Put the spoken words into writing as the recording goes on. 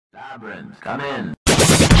Labyrinth, come in.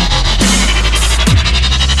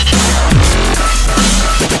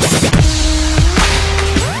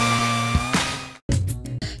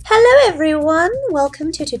 Hello everyone!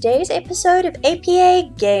 Welcome to today's episode of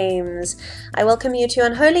APA Games. I welcome you to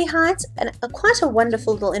Unholy Heights, and quite a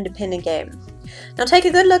wonderful little independent game. Now take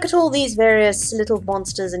a good look at all these various little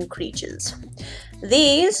monsters and creatures.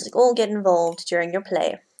 These all get involved during your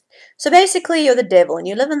play. So basically you're the devil and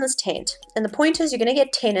you live in this tent, and the point is you're going to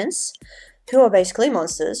get tenants, who are basically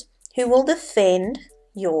monsters, who will defend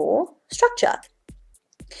your structure.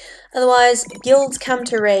 Otherwise, guilds come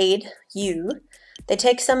to raid you. They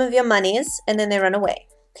take some of your monies and then they run away.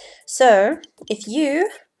 So, if you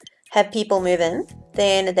have people move in,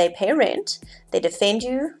 then they pay rent, they defend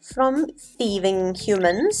you from thieving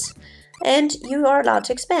humans, and you are allowed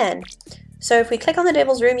to expand. So if we click on the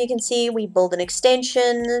Devil's Room, you can see we build an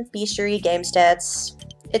extension, bestiary, game stats,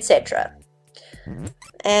 etc.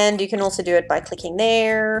 And you can also do it by clicking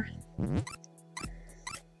there.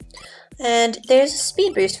 And there's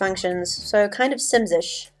speed boost functions, so kind of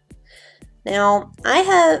Sims-ish. Now, I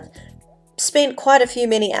have spent quite a few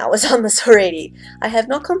many hours on this already. I have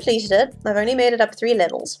not completed it. I've only made it up 3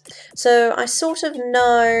 levels. So I sort of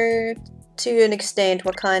know to an extent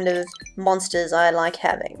what kind of monsters I like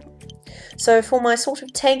having. So for my sort of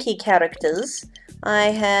tanky characters, I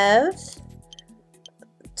have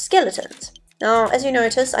skeletons. Now, as you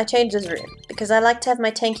notice, I changed this room because I like to have my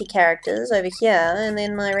tanky characters over here and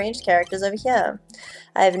then my ranged characters over here.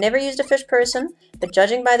 I have never used a fish person, but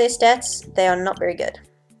judging by their stats, they are not very good.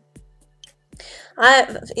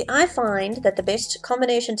 I find that the best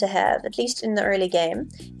combination to have, at least in the early game,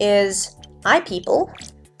 is eye people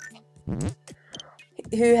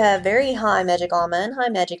who have very high magic armor and high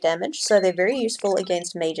magic damage, so they're very useful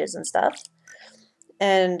against mages and stuff.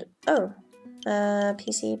 And,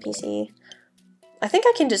 PC. I think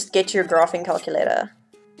I can just get your graphing calculator.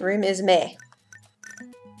 Room is meh.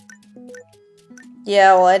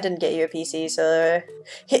 Yeah, well, I didn't get you a PC, so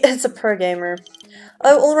it's a pro gamer.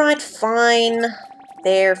 Oh, alright, fine.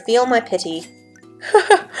 There, feel my pity.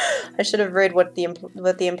 I should have read what the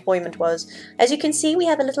employment was. As you can see, we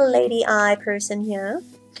have a little lady eye person here,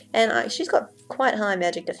 and she's got quite high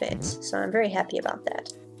magic defense, so I'm very happy about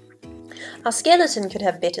that. Our skeleton could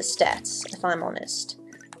have better stats, if I'm honest.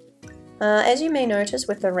 As you may notice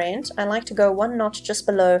with the rent, I like to go one notch just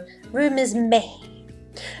below. Room is meh.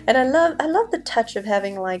 And I love the touch of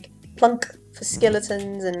having like plunk for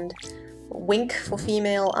skeletons and wink for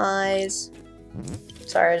female eyes.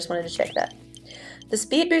 Sorry, I just wanted to check that. The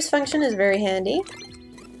speed boost function is very handy.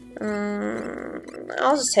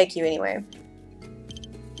 I'll just take you anyway.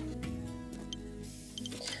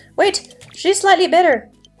 Wait, she's slightly better.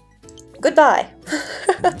 Goodbye.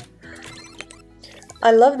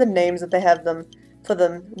 I love the names that they have for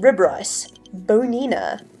them. Rib Rice,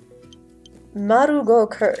 Bonina, Marugo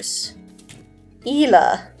Curse,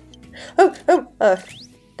 Ela. Oh,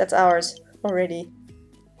 that's ours already.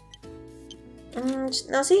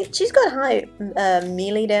 Now see, she's got high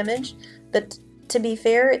melee damage, but to be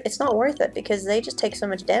fair, it's not worth it because they just take so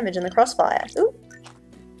much damage in the crossfire. Ooh.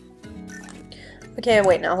 Okay,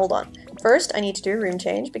 wait, now hold on. First, I need to do a room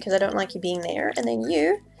change because I don't like you being there, and then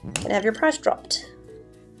you can have your price dropped.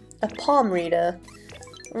 A palm reader.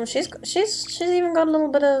 Well, she's even got a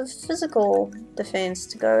little bit of physical defense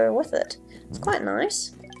to go with it. It's quite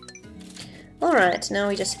nice. Alright, now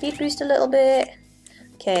we just speed boost a little bit.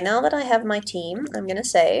 Okay, now that I have my team, I'm gonna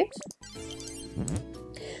save.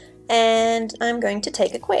 And I'm going to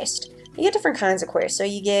take a quest. You get different kinds of quests. So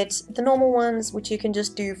you get the normal ones, which you can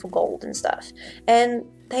just do for gold and stuff. And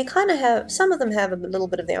they kind of have, some of them have a little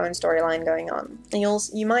bit of their own storyline going on. And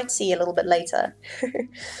you might see a little bit later.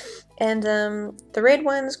 And the red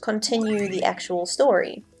ones continue the actual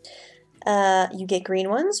story. You get green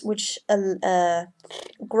ones, which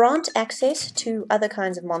grant access to other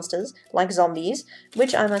kinds of monsters, like zombies,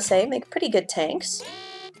 which I must say make pretty good tanks.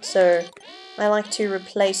 So I like to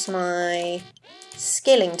replace my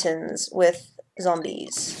skeletons with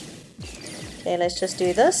zombies. Okay, let's just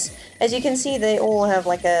do this. As you can see, they all have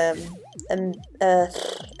like a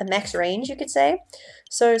max range, you could say.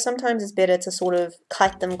 So sometimes it's better to sort of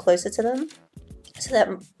kite them closer to them, so that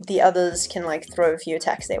the others can like throw a few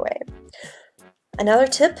attacks their way. Another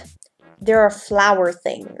tip, there are flower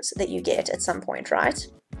things that you get at some point, right?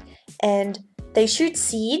 And they shoot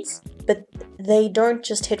seeds, but they don't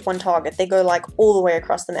just hit one target, they go like all the way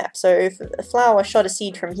across the map. So if a flower shot a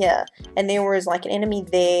seed from here, and there was like an enemy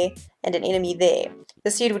there and an enemy there,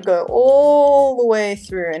 the seed would go all the way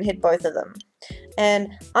through and hit both of them.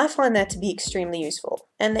 And I find that to be extremely useful.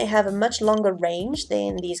 And they have a much longer range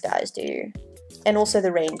than these guys do. and also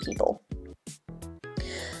the rain people.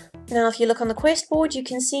 Now if you look on the quest board, you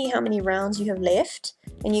can see how many rounds you have left,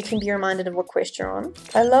 and you can be reminded of what quest you're on.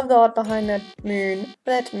 I love the art behind that moon.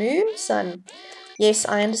 That moon? Sun. Yes,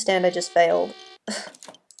 I understand, I just failed.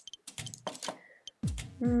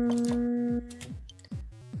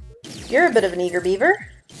 You're a bit of an eager beaver.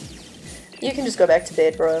 You can just go back to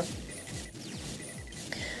bed, bro.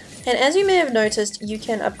 And as you may have noticed, you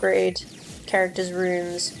can upgrade characters'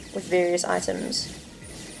 rooms with various items.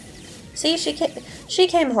 See, she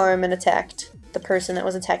came home and attacked the person that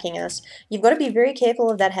was attacking us. You've got to be very careful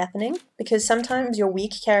of that happening, because sometimes your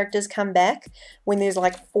weak characters come back when there's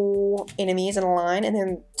like 4 enemies in a line, and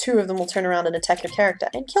then 2 of them will turn around and attack your character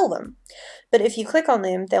and kill them. But if you click on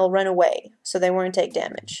them, they'll run away, so they won't take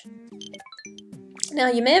damage. Now,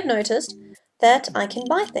 you may have noticed that I can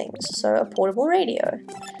buy things, so a portable radio.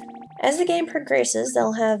 As the game progresses,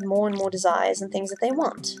 they'll have more and more desires and things that they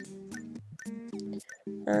want.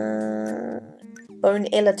 Bone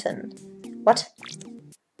Elaton. What?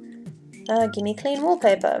 Give me clean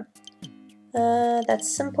wallpaper.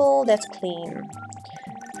 That's simple, that's clean.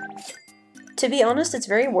 To be honest, it's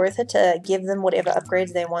very worth it to give them whatever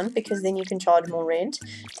upgrades they want, because then you can charge more rent,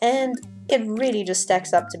 and it really just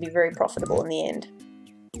stacks up to be very profitable in the end.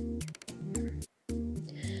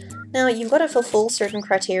 Now, you've got to fulfill certain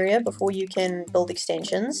criteria before you can build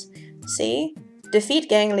extensions. See? Defeat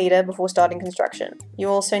gang leader before starting construction. You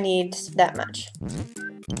also need that much.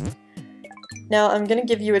 Now, I'm gonna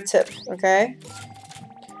give you a tip, okay?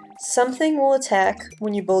 Something will attack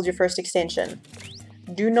when you build your first extension.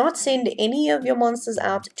 Do not send any of your monsters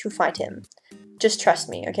out to fight him. Just trust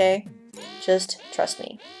me, okay? Just trust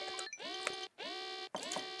me.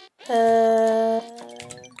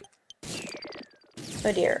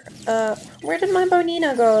 Oh dear. Where did my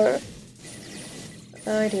Bonina go?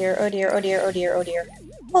 Oh dear, oh dear, oh dear, oh dear, oh dear.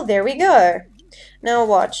 Well, there we go. Now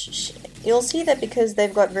watch. You'll see that because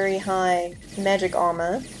they've got very high magic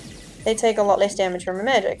armor, they take a lot less damage from her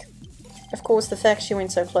magic. Of course, the fact she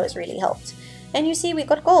went so close really helped. And you see, we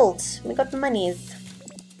got gold. We got monies.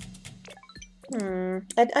 I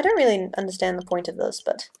don't really understand the point of this,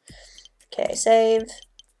 but... Okay, save.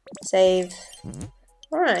 Save.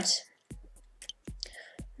 Alright.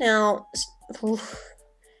 Now,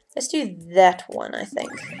 let's do that one, I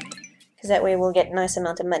think. Because that way we'll get a nice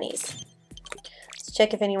amount of monies. Let's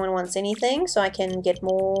check if anyone wants anything, so I can get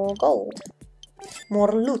more gold.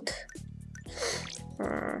 More loot.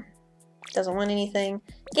 Doesn't want anything.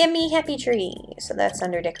 Give me happy tree. So that's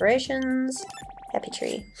under decorations. Happy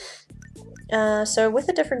tree. So with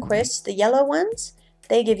the different quests, the yellow ones,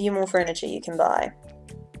 they give you more furniture you can buy.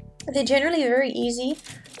 They're generally very easy.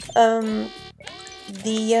 The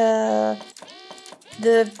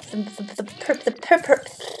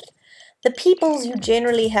peoples you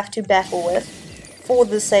generally have to battle with for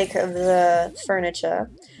the sake of the furniture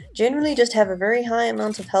generally just have a very high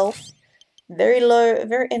amount of health, very low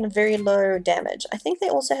damage. I think they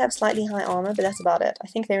also have slightly high armor, but that's about it. I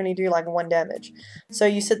think they only do like 1 damage. So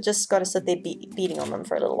you just gotta sit there beating on them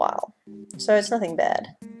for a little while. So it's nothing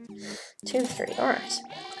bad. 2, 3, alright.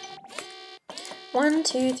 1,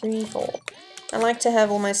 2, 3, 4. I like to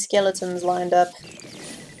have all my skeletons lined up.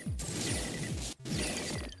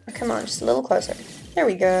 Oh, come on, just a little closer. There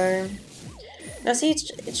we go. Now see,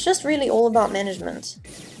 it's just really all about management.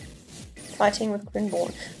 Fighting with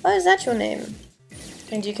Grinborn. Oh, is that your name?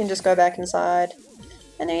 And you can just go back inside.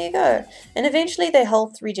 And there you go. And eventually their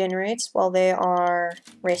health regenerates while they are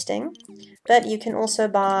resting. But you can also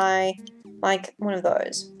buy, like, one of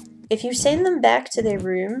those. If you send them back to their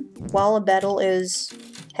room while a battle is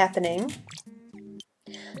happening,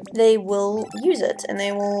 they will use it, and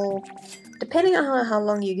they will, depending on how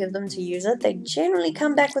long you give them to use it, they generally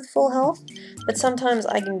come back with full health, but sometimes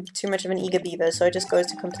I'm too much of an eager beaver, so it just goes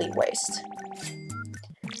to complete waste.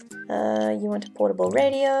 You want a portable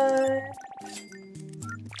radio.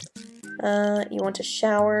 You want a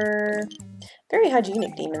shower. Very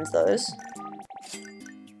hygienic demons, those.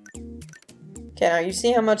 Okay, now you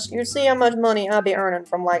see how much money I'll be earning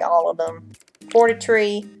from like all of them.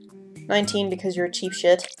 43, 19 because you're a cheap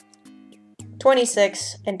shit.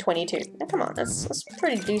 26 and 22. Now come on, that's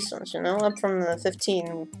pretty decent, you know, up from the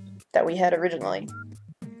 15 that we had originally.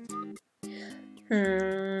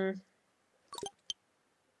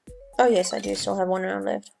 Oh yes, I do still have 1 round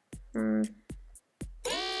left.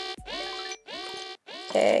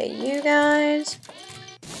 Okay, you guys.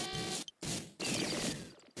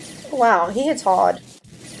 Wow, he hits hard.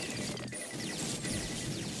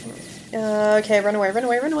 Okay, run away, run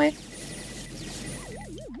away, run away.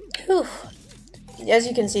 Whew. As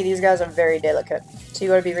you can see, these guys are very delicate, so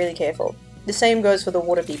you gotta be really careful. The same goes for the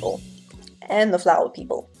water people. And the flower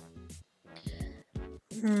people.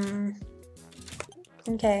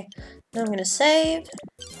 Okay, now I'm gonna save.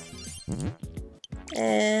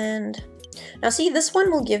 And now see, this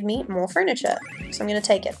one will give me more furniture, so I'm gonna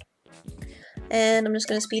take it. And I'm just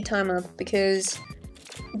gonna speed time up because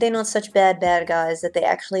they're not such bad guys that they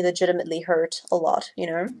actually legitimately hurt a lot, you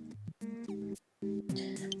know?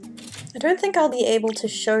 I don't think I'll be able to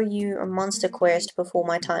show you a monster quest before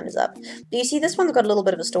my time is up. But you see, this one's got a little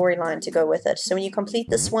bit of a storyline to go with it. So when you complete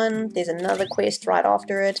this one, there's another quest right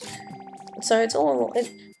after it. So it's all...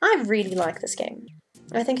 I really like this game.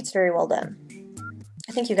 I think it's very well done.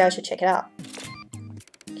 I think you guys should check it out.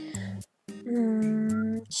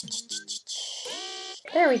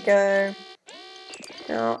 There we go.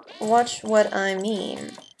 Now, watch what I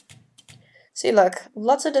mean. See, look.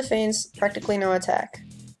 Lots of defense, practically no attack.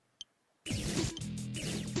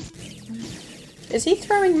 Is he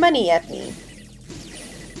throwing money at me?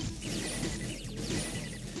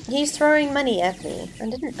 He's throwing money at me.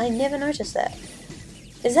 I never noticed that.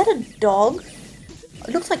 Is that a dog? It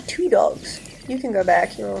looks like 2 dogs. You can go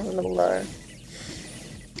back, you're a little low.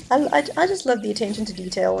 I just love the attention to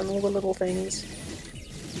detail and all the little things.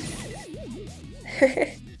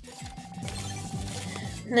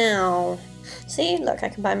 Now, see, look, I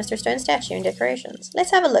can buy Mr. Stone statue and decorations.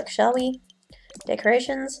 Let's have a look, shall we?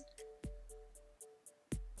 Decorations.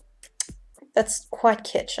 That's quite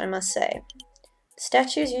kitsch, I must say.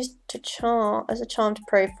 Statues used to charm as a charm to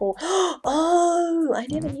pray for. Oh, I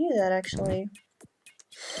never knew that actually.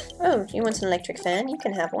 Oh, you want an electric fan? You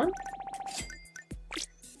can have one.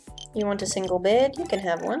 You want a single bed? You can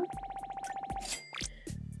have one.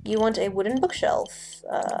 You want a wooden bookshelf?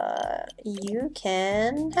 You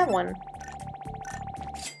can have one.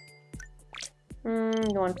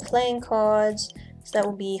 You want playing cards? So that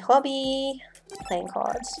will be hobby, playing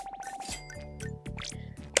cards.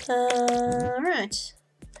 Right.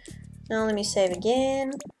 Now let me save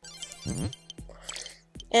again.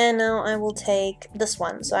 And now I will take this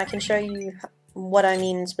one, so I can show you what I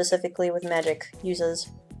mean specifically with magic users.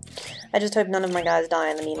 I just hope none of my guys die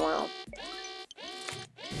in the meanwhile.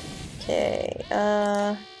 Okay,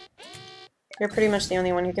 you're pretty much the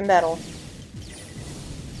only one who can battle.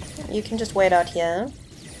 You can just wait out here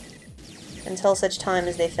until such time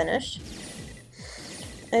as they finish.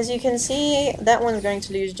 As you can see, that one's going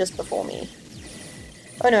to lose just before me.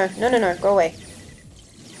 Oh no, no, go away.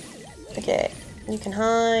 Okay, you can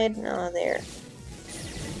hide. Oh, there.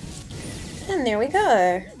 And there we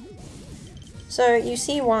go. So you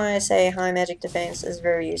see why I say high magic defense is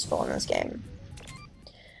very useful in this game.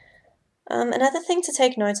 Another thing to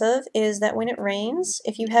take note of is that when it rains,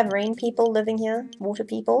 if you have rain people living here, water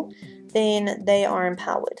people, then they are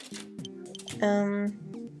empowered.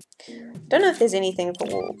 Don't know if there's anything for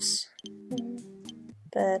wolves,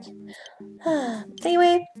 but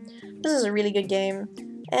anyway, this is a really good game,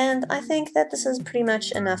 and I think that this is pretty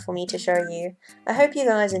much enough for me to show you. I hope you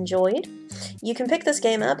guys enjoyed. You can pick this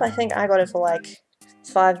game up. I think I got it for like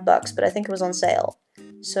 $5, but I think it was on sale.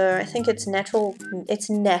 So I think it's natural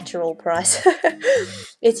price.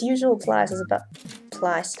 Its usual price is about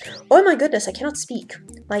oh my goodness, I cannot speak.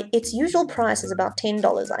 Its usual price is about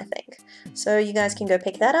 $10, I think. So you guys can go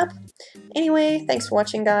pick that up. Anyway, thanks for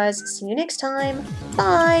watching, guys. See you next time.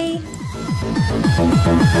 Bye!